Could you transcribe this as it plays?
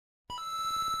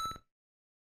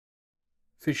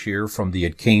Fish here from the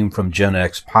It Came From Gen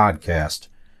X podcast.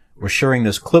 We're sharing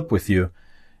this clip with you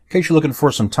in case you're looking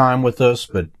for some time with us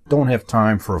but don't have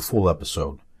time for a full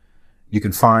episode. You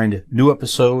can find new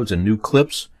episodes and new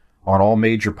clips on all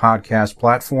major podcast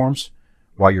platforms.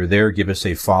 While you're there, give us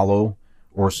a follow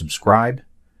or subscribe.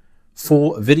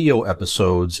 Full video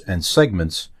episodes and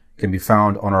segments can be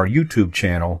found on our YouTube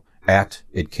channel at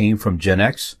It Came From Gen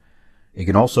X. You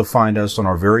can also find us on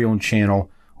our very own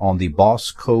channel on the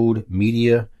Boss Code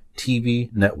Media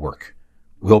TV network.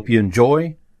 We hope you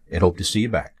enjoy and hope to see you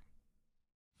back.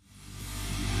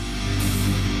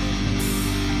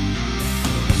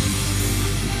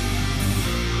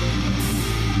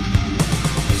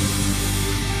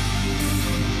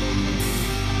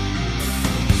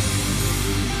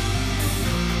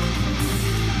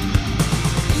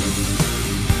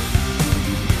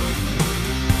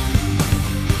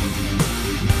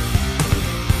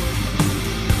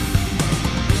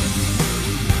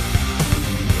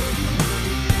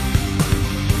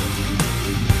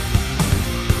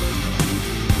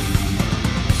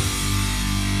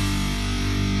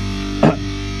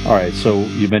 All right, so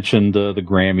you mentioned the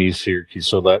Grammys here.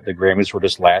 So that the Grammys were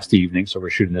just last evening, so we're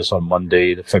shooting this on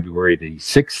Monday, February the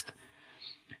 6th.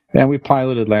 And we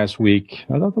piloted last week.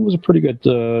 I thought that was a pretty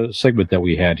good segment that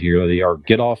we had here, our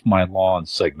Get Off My Lawn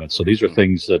segment. So these are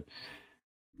things that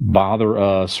bother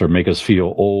us or make us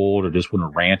feel old or just want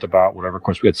to rant about, whatever. Of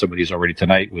course, we had some of these already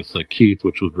tonight with Keith,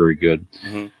 which was very good.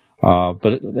 Mm-hmm.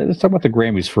 But let's talk about the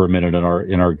Grammys for a minute in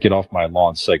our Get Off My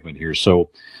Lawn segment here. So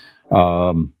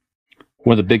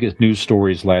one of the biggest news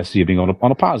stories last evening,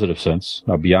 on a positive sense,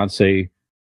 Beyonce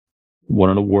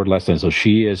won an award last night. So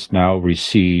she has now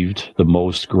received the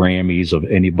most Grammys of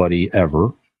anybody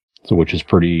ever, so which is a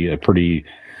pretty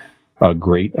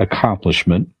great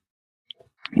accomplishment.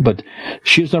 But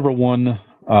she's never won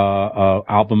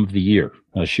Album of the Year.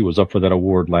 She was up for that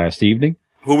award last evening.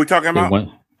 Who are we talking about?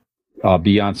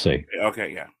 Beyonce.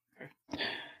 Okay, yeah. Okay.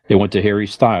 They went to Harry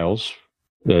Styles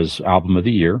as Album of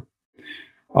the Year.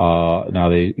 Now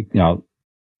you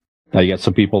got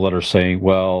some people that are saying,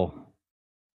 well,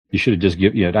 you should have just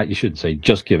you shouldn't say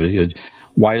just give it.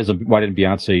 Why didn't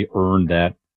Beyonce earn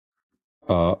that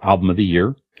Album of the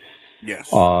Year? Yes.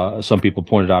 Some people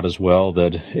pointed out as well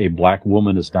that a black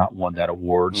woman has not won that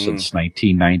award since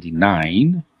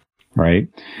 1999, right?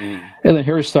 And then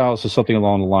Harry Styles says something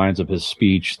along the lines of his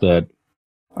speech that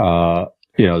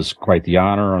is quite the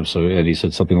honor. And he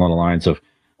said something along the lines of,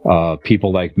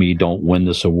 people like me don't win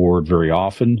this award very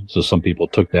often. So some people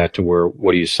took that to where,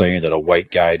 what are you saying, that a white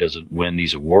guy doesn't win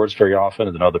these awards very often?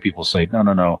 And then other people say,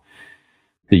 no.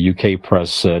 The UK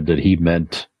press said that he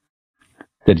meant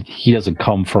that he doesn't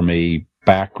come from a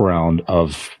background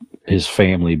of his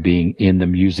family being in the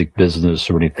music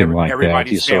business or anything like that.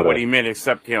 Everybody said what he meant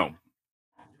except him.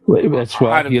 That's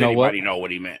How does anybody know what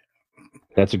he meant?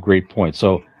 That's a great point.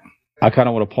 So I kind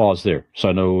of want to pause there. So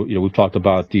I know, we've talked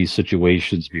about these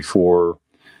situations before,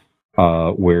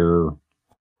 where,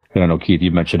 and I know, Keith, you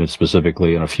mentioned it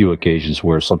specifically on a few occasions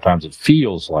where sometimes it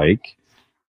feels like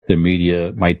the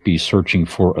media might be searching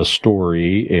for a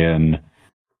story and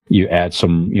you add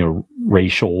some,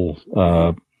 racial,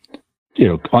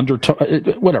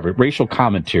 racial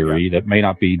commentary that may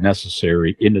not be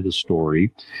necessary into the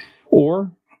story. Or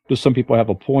do some people have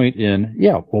a point in,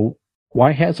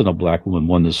 why hasn't a black woman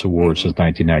won this award since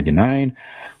 1999?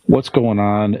 What's going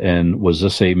on? And was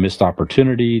this a missed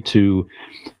opportunity to,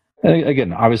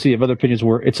 again, obviously you have other opinions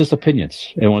where it's just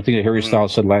opinions. And one thing that Harry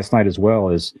Styles said last night as well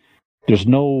is there's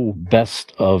no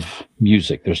best of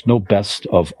music. There's no best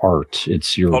of art.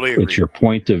 It's your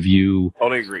point of view,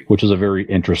 totally agree. Which is a very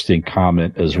interesting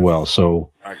comment as well. So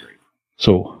I agree.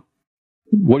 So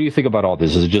what do you think about all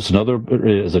this? Is it just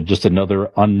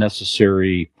another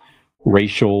unnecessary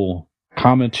racial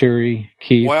commentary,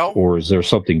 Keith, or is there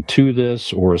something to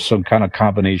this, or some kind of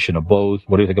combination of both?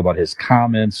 What do you think about his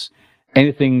comments?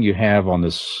 Anything you have on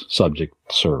this subject,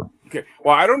 sir? Okay.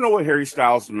 Well, I don't know what Harry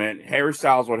Styles meant. Harry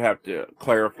Styles would have to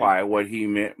clarify what he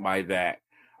meant by that.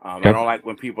 I don't like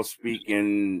when people speak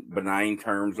in benign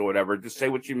terms or whatever. Just say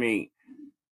what you mean.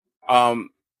 I'm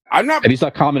not. And he's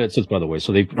not commented since, by the way.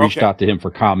 So they've reached out to him for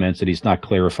comments, and he's not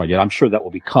clarified yet. I'm sure that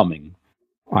will be coming.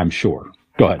 I'm sure.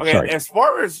 Go ahead. Okay, sorry. As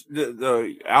far as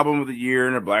the Album of the Year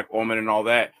and the Black Woman and all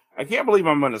that, I can't believe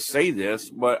I'm going to say this,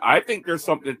 but I think there's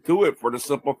something to it for the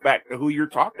simple fact of who you're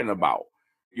talking about.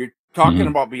 You're talking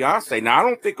about Beyonce. Now, I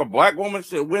don't think a black woman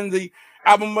should win the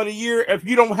Album of the Year if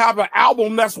you don't have an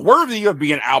album that's worthy of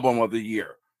being Album of the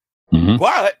Year.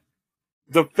 But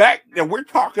the fact that we're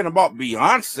talking about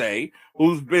Beyonce,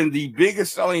 who's been the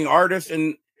biggest selling artist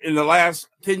in the last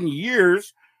 10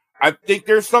 years, I think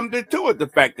there's something to it. The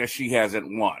fact that she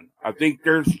hasn't won, I think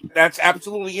that's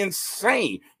absolutely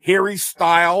insane. Harry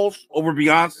Styles over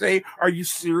Beyonce. Are you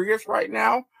serious right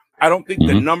now? I don't think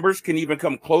the numbers can even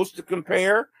come close to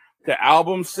compare to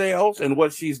album sales and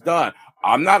what she's done.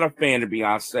 I'm not a fan of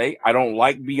Beyonce. I don't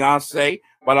like Beyonce,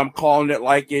 but I'm calling it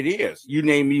like it is. You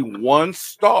name me one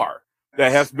star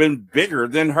that has been bigger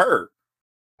than her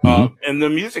in the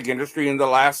music industry in the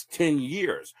last 10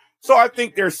 years. So I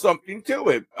think there's something to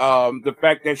it. The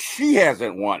fact that she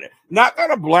hasn't won it. Not that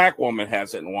a black woman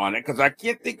hasn't won it, because I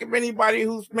can't think of anybody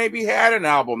who's maybe had an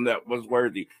album that was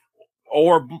worthy.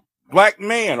 Or black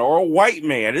man or a white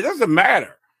man. It doesn't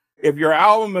matter. If your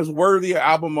album is worthy of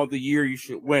album of the year, you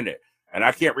should win it. And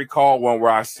I can't recall one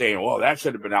where I was saying, well, that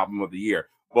should have been album of the year.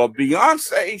 Well,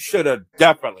 Beyonce should have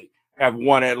definitely have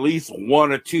won at least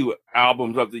one or two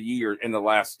albums of the year in the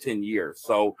last 10 years.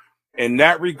 So in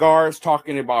that regards,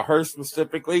 talking about her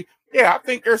specifically, yeah, I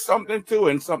think there's something to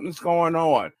it and something's going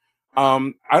on.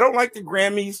 I don't like the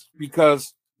Grammys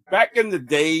because back in the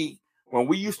day when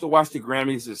we used to watch the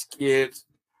Grammys as kids,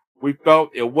 we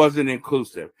felt it wasn't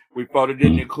inclusive. We felt it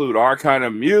didn't include our kind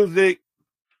of music.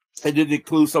 It didn't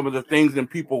include some of the things and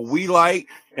people we like,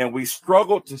 and we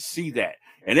struggled to see that.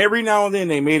 And every now and then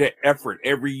they made an effort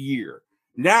every year.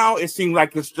 Now it seems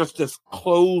like it's just this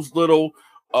closed little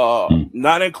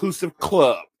not inclusive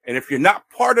club. And if you're not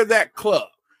part of that club,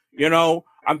 you know,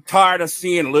 I'm tired of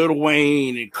seeing Lil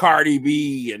Wayne and Cardi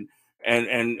B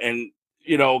and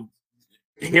you know,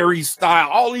 Harry Styles,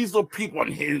 all these little people,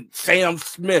 and Sam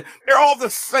Smith, they're all the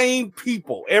same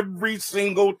people every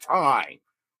single time.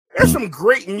 There's some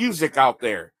great music out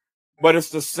there, but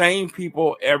it's the same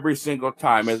people every single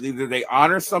time. As either they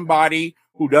honor somebody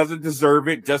who doesn't deserve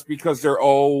it just because they're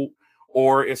old,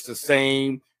 or it's the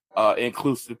same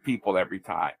inclusive people every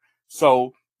time.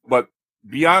 So, but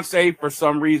Beyonce, for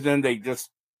some reason, they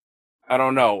just, I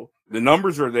don't know. The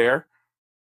numbers are there.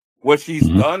 What she's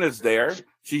done is there.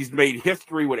 She's made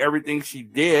history with everything she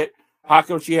did. How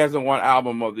come she hasn't won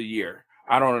album of the year?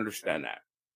 I don't understand that.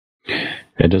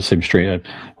 It does seem strange.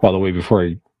 By the way, before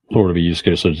I Lord of you,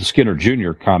 so Skinner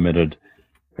Jr. commented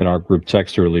in our group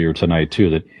text earlier tonight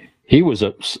too that he was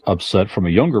upset from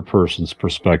a younger person's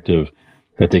perspective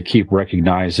that they keep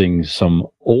recognizing some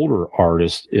older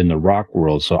artists in the rock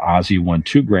world. So Ozzy won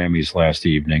 2 Grammys last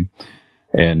evening,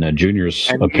 and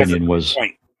Junior's opinion was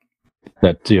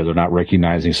that they're not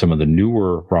recognizing some of the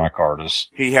newer rock artists.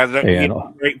 He has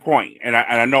a great point, and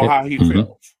I know how he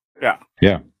feels. Yeah,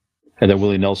 yeah. And then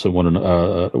Willie Nelson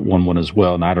won one as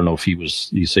well, and I don't know if you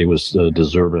say was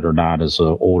deserved or not as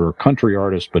an older country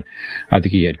artist, but I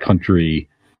think he had country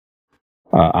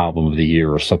album of the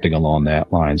year or something along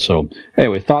that line. So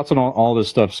anyway, thoughts on all this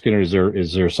stuff, Skinner?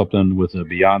 Is there something with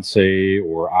Beyonce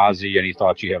or Ozzy? Any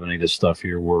thoughts you have on any of this stuff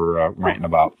here we're ranting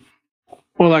about?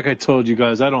 Well, like I told you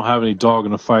guys, I don't have any dog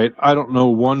in the fight. I don't know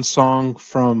one song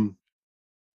from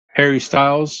Harry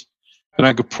Styles, and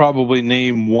I could probably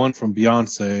name one from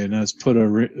Beyonce, and that's Put a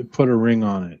Ring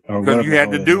on It. Or because you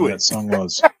had to do it. That song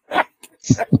was.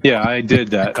 Yeah, I did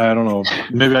that. I don't know.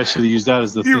 Maybe I should have used that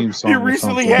as the theme song. You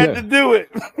recently had to do it.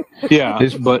 Yeah,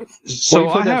 but so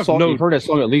I have you've heard that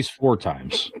song at least 4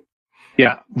 times.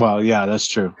 Yeah, well, yeah, that's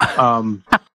true.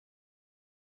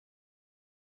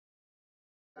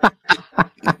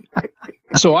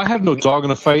 So I have no dog in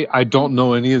the fight. I don't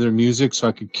know any of their music, so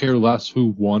I could care less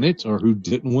who won it or who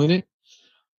didn't win it.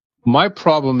 My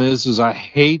problem is I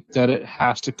hate that it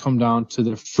has to come down to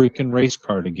the freaking race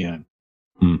card again.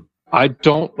 I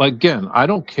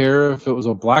don't care if it was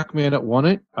a black man that won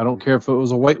it. I don't care if it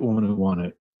was a white woman who won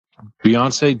it.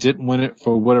 Beyonce didn't win it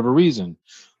for whatever reason.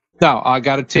 Now, I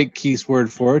got to take Keith's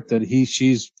word for it that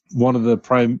she's one of the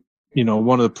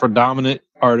predominant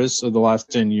artists of the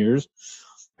last 10 years.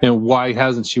 And why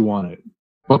hasn't she won it?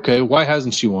 Okay, why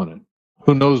hasn't she won it?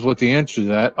 Who knows what the answer to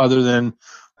that other than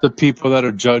the people that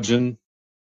are judging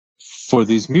for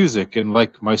these music. And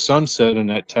like my son said in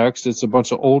that text, it's a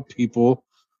bunch of old people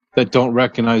that don't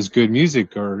recognize good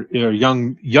music or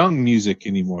young music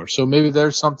anymore. So maybe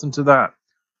there's something to that.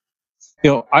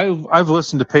 I've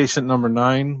listened to Patient Number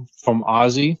 9 from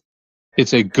Ozzy.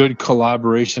 It's a good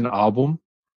collaboration album.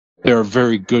 There are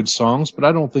very good songs, but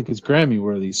I don't think it's Grammy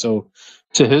worthy. So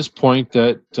to his point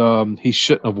that he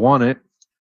shouldn't have won it,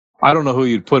 I don't know who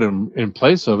you'd put in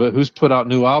place of it. Who's put out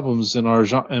new albums in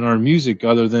our music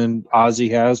other than Ozzy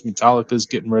has? Metallica's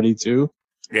getting ready to.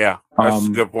 Yeah, that's a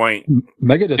good point.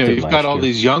 You've got all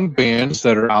these young bands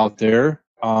that are out there.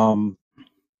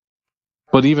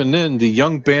 But even then, the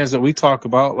young bands that we talk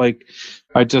about, like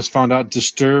I just found out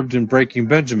Disturbed and Breaking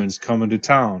Benjamin's coming to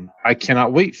town. I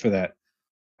cannot wait for that.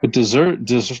 But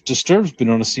Disturbed's been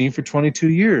on the scene for 22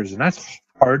 years, and that's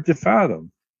hard to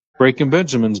fathom. Breaking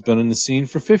Benjamin's been in the scene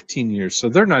for 15 years, so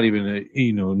they're not even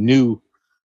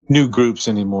new groups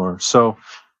anymore. So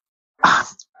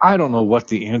I don't know what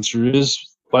the answer is.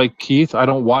 Like Keith, I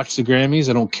don't watch the Grammys.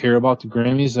 I don't care about the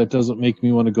Grammys. That doesn't make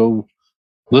me want to go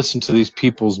listen to these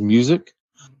people's music.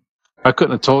 I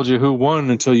couldn't have told you who won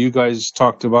until you guys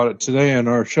talked about it today on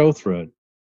our show thread.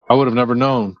 I would have never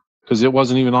known because it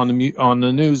wasn't even on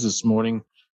the news this morning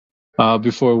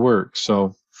before work.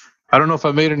 So I don't know if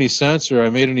I made any sense or I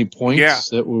made any points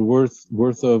that were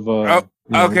worth of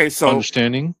okay. So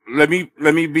understanding. Let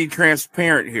me be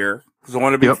transparent here because I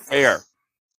want to be fair.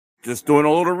 Just doing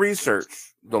a little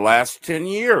research the last 10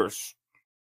 years.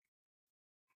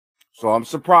 So I'm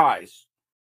surprised.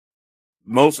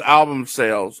 Most album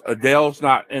sales, Adele's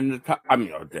not in the top.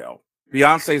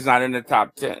 Beyonce's not in the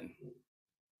top 10.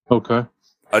 Okay.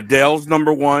 Adele's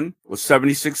number one was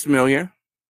 76 million.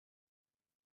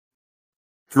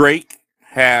 Drake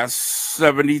has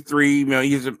 73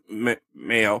 million. He's a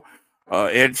male.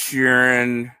 Ed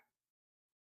Sheeran,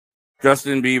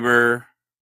 Justin Bieber,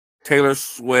 Taylor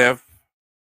Swift,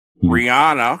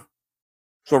 Rihanna.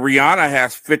 So Rihanna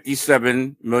has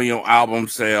 57 million album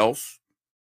sales.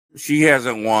 She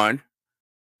hasn't won.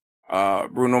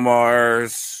 Bruno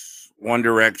Mars, One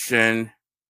Direction,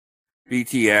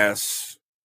 BTS,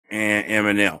 and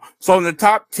Eminem. So in the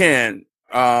top 10,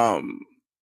 for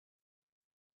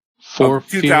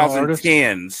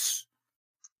 2010s,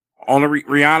 only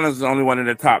Rihanna's the only one in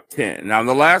the top 10. Now in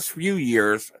the last few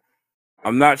years,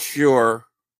 I'm not sure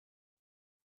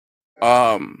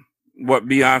what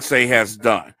Beyonce has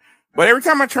done. But every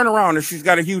time I turn around and she's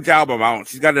got a huge album out,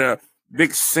 she's got a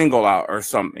big single out or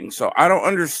something. So I don't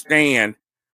understand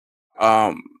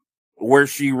where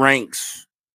she ranks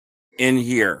in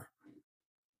here.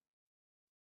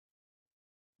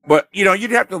 But,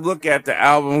 you'd have to look at the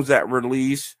albums that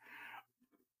release.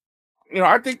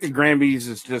 I think the Grammys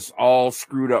is just all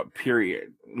screwed up,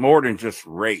 period. More than just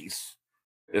race.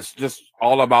 It's just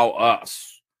all about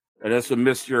us. And it's a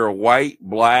mixture of white,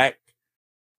 black,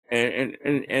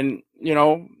 and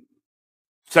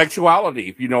sexuality,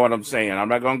 if you know what I'm saying. I'm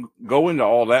not going to go into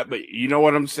all that, but you know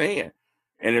what I'm saying.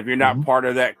 And if you're not part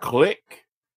of that clique,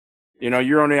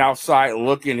 you're on the outside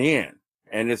looking in.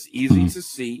 And it's easy to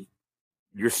see.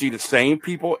 You see the same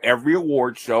people every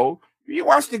award show. You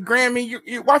watch the Grammy,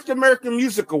 you watch the American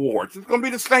Music Awards. It's going to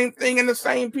be the same thing and the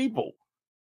same people.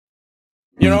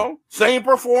 Same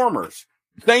performers,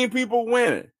 same people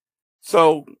winning.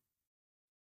 So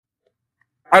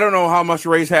I don't know how much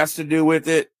race has to do with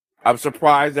it. I'm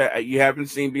surprised that you haven't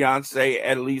seen Beyonce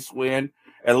at least win,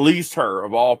 at least her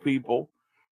of all people.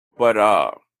 But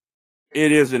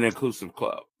it is an inclusive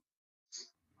club.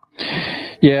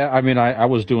 Yeah, I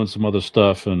was doing some other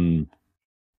stuff and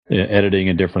editing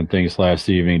and different things last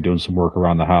evening, doing some work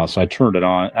around the house. I turned it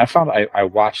on. I found I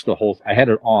watched I had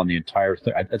it on the entire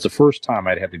thing. It's the first time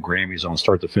I'd had the Grammys on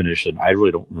start to finish, and I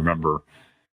really don't remember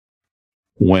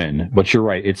when. But you're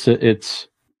right. It's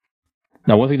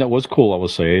now one thing that was cool. I will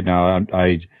say now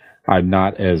I'm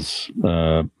not as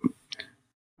I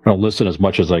don't listen as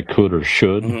much as I could or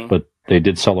should, but they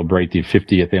did celebrate the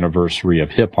 50th anniversary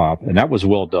of hip hop, and that was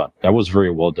well done. That was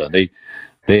very well done.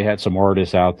 They had some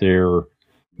artists out there,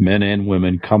 men and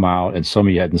women, come out, and some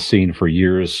you hadn't seen for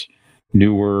years,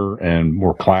 newer and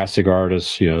more classic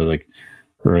artists, like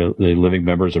the living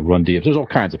members of Run DMC. There's all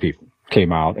kinds of people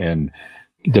came out and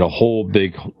did a whole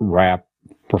big rap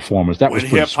performance. That was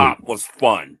pretty hip hop was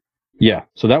fun. Yeah,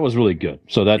 so that was really good.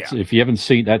 So that's if you haven't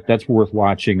seen that, that's worth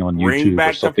watching on YouTube. Bring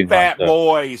back or something the Fat like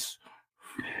Boys.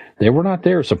 They were not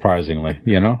there, surprisingly.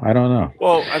 I don't know.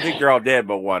 Well, I think they're all dead,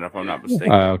 but one, if I'm not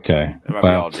mistaken. Okay, they might be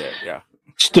all dead. Yeah.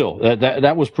 Still,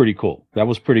 that was pretty cool. That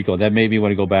was pretty cool. That made me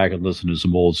want to go back and listen to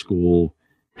some old school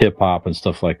hip hop and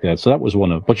stuff like that. So that was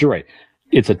one of. But you're right.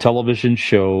 It's a television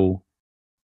show.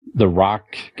 The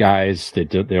rock guys,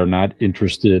 they're not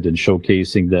interested in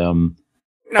showcasing them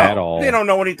at all. They don't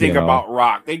know anything about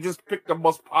rock. They just picked the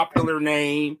most popular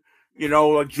name,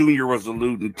 like Junior was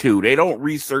alluding to. They don't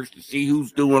research to see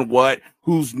who's doing what,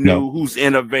 who's new, who's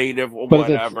innovative, or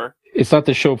whatever. It's not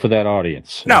the show for that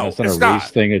audience. No, it's not a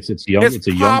race thing. It's a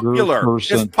younger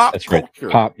person. It's pop That's culture.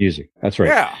 Right. Pop music. That's right.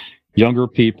 Yeah. Younger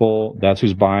people, that's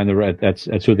who's buying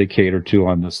that's who they cater to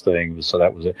on this thing. So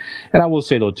that was it. And I will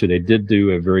say though too, they did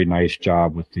do a very nice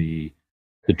job with the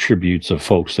tributes of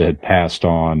folks that had passed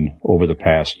on over the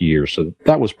past year. So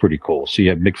that was pretty cool. So you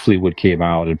had Mick Fleetwood came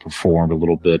out and performed a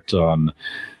little bit on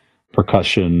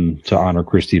percussion to honor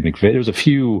Christy McVie. There was a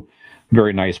few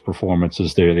very nice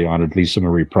performances there. They honored Lisa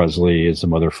Marie Presley and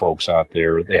some other folks out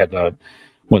there. They had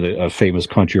one of the famous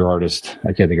country artists.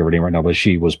 I can't think of her name right now, but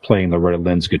she was playing Loretta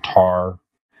Lynn's guitar.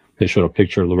 They showed a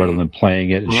picture of Loretta Lynn playing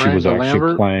it, and she was actually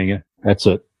Lambert? playing it. That's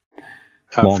it.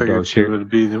 I Long figured dark she hair. would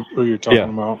be who you're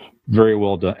talking about. Very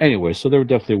well done. Anyway, so there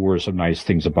definitely were some nice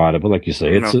things about it, but like you say,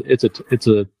 it's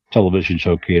a television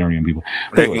show catering people.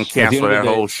 They can cancel that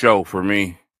whole show for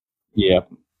me. Yeah.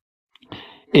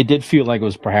 It did feel like it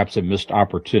was perhaps a missed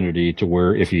opportunity to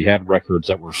where if you had records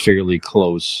that were fairly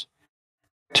close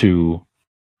to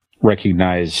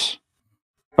recognize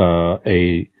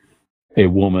a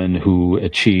woman who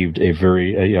achieved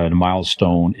a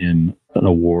milestone in an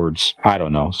awards. I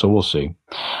don't know, so we'll see.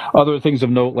 Other things of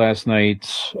note last night,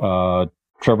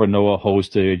 Trevor Noah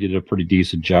hosted, did a pretty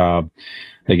decent job.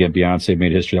 Again, Beyonce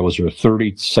made history. That was her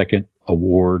 32nd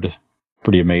award.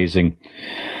 Pretty amazing.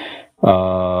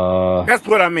 That's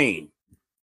what I mean.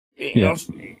 You know,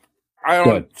 I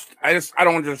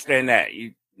don't understand that.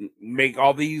 You make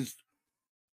all these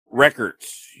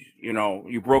records, you know,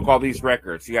 you broke all these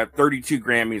records. You got 32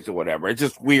 Grammys or whatever. It's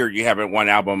just weird you haven't won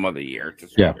album of the year.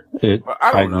 It's just weird.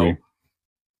 I don't know.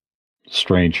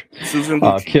 Strange. Susan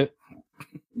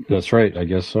that's right. I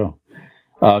guess so.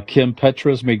 Kim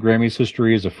Petras made Grammys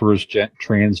history as the first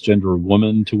transgender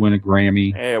woman to win a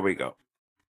Grammy. There we go.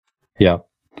 Yeah.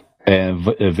 And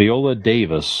Viola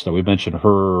Davis, we mentioned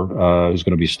her, who's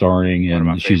going to be starring,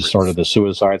 and she's started the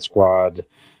Suicide Squad.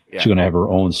 Yeah. She's going to have her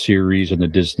own series in the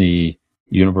Disney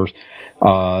universe.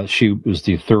 She was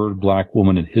the third black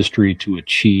woman in history to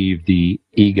achieve the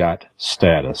EGOT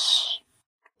status.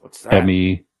 What's that?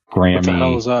 Emmy, Grammy. What the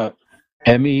hell is that?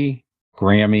 Emmy,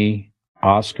 Grammy,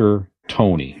 Oscar,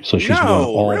 Tony. So she's won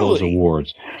all those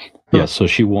awards. Yes, so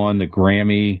she won the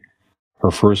Grammy,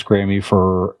 her first Grammy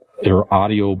for her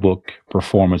audiobook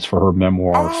performance for her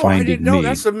memoir, Finding I didn't know. Me.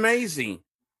 That's amazing.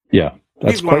 Yeah,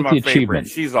 that's She's one of quite my the achievement.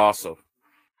 favorites. She's awesome.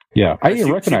 Yeah, I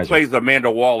didn't recognize her. She plays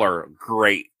Amanda Waller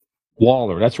great.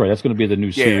 Waller, that's right. That's going to be the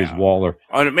new series, Waller.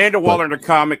 Amanda Waller in the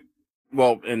comic,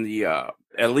 in the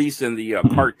at least in the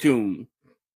cartoon,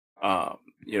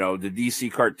 you know, the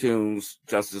DC cartoons,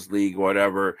 Justice League,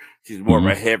 whatever. She's more of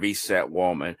a heavy set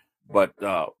woman, but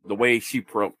the way she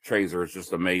portrays her is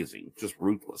just amazing, just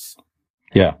ruthless.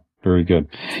 Yeah. Very good.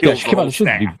 Yeah, she came out. She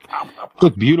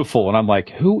looked beautiful, and I'm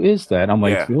like, "Who is that?" I'm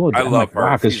like, I love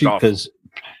her because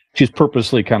she's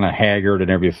purposely kind of haggard and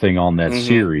everything on that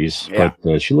series. Yeah.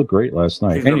 But she looked great last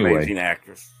night. She's an amazing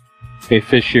actress. A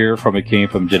fish here from It Came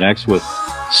From Gen X with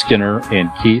Skinner and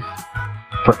Keith.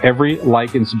 For every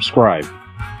like and subscribe,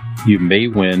 you may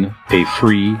win a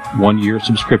free 1-year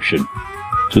subscription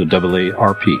to the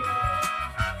AARP.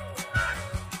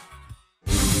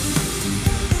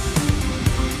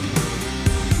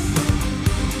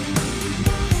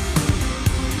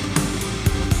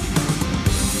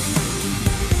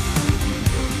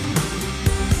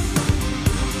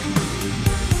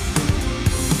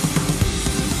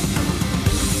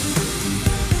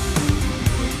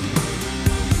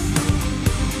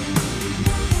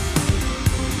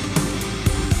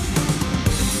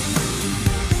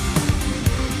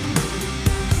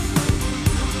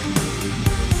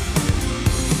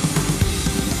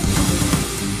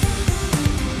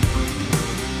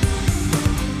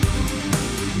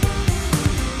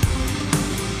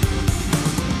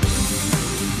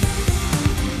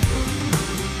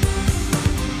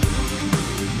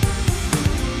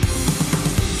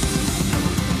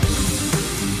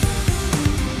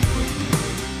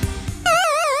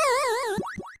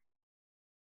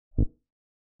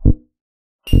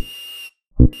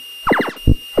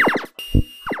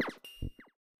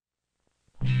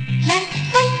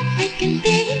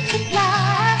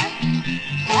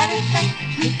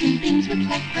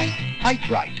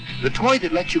 The toy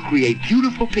that lets you create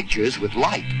beautiful pictures with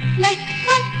light. Like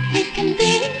light, making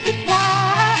things with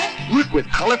light. Work with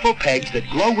colorful pegs that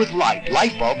glow with light.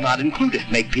 Light bulb not included.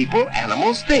 Make people,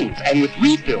 animals, things. And with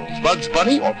refills, Bugs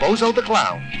Bunny or Bozo the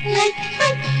Clown. Like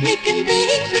light, making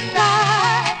things with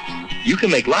light. You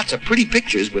can make lots of pretty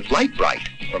pictures with Light Bright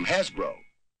from Hasbro.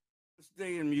 This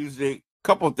day in music,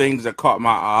 couple things that caught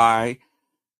my eye.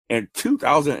 In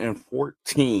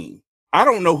 2014, I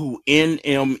don't know who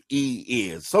NME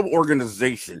is, some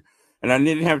organization, and I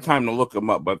didn't have time to look them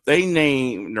up, but they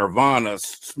named Nirvana's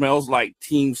Smells Like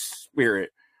Teen Spirit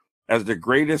as the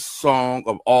greatest song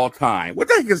of all time. What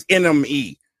the heck is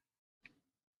NME?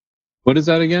 What is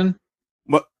that again?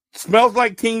 But Smells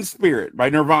Like Teen Spirit by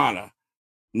Nirvana,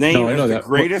 named as the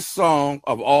greatest song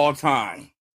of all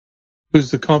time.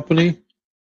 Who's the company?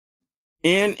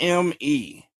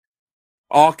 NME.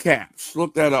 All caps.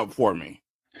 Look that up for me.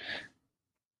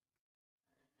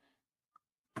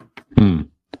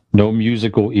 No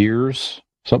musical ears,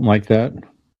 something like that.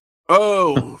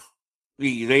 Oh,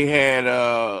 they had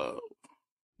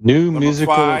New number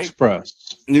Musical 5.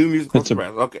 Express. New Musical That's a-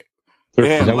 Express. Okay. They're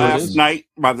They had from- Last Night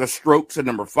by the Strokes at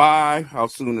number 5. How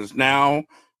Soon Is Now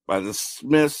by the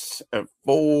Smiths at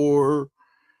 4.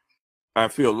 I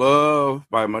Feel Love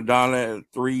by Madonna at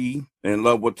 3. And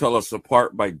Love Will Tell Us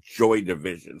Apart by Joy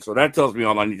Division. So that tells me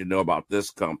all I need to know about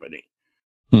this company.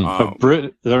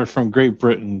 They're from Great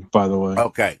Britain, by the way.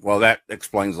 Okay. Well, that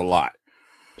explains a lot.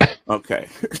 Okay.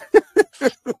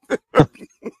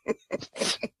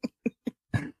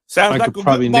 Sounds I like could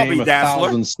probably name Bobby Dassler.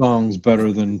 1,000 songs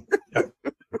better than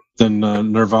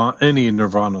Nirvana, any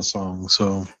Nirvana song.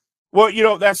 So,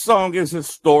 Well, that song is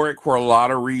historic for a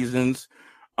lot of reasons.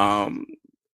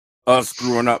 Us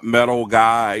growing up metal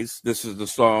guys, this is the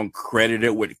song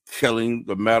credited with killing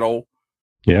the metal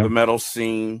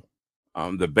scene.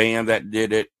 The band that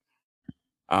did it,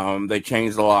 they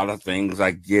changed a lot of things.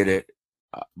 I get it.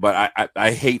 But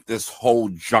I hate this whole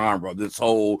genre, this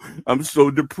whole, I'm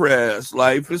so depressed.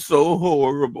 Life is so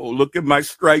horrible. Look at my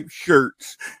striped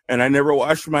shirts and I never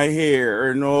wash my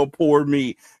hair and oh, poor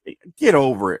me. Get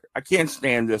over it. I can't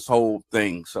stand this whole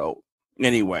thing. So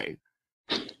anyway,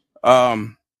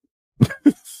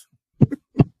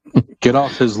 get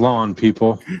off his lawn,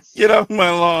 people. Get off my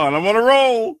lawn. I'm on a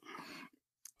roll.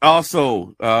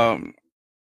 Also,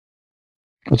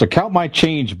 so count my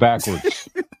change backwards.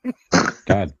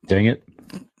 God dang it.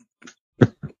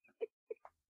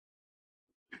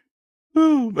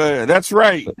 Oh, man, that's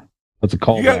right. That's a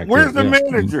callback. Where's the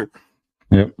manager?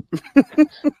 Yep.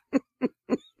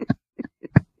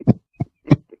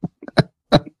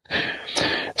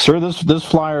 Sir, this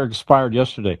flyer expired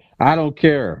yesterday. I don't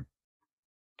care.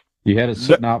 You had it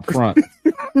sitting out front.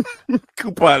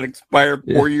 Coupon expired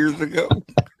 4 years ago.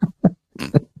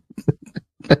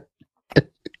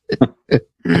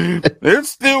 It's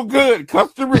still good.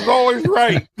 Customer's always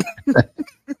right.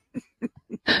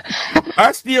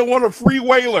 I still want a free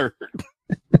whaler.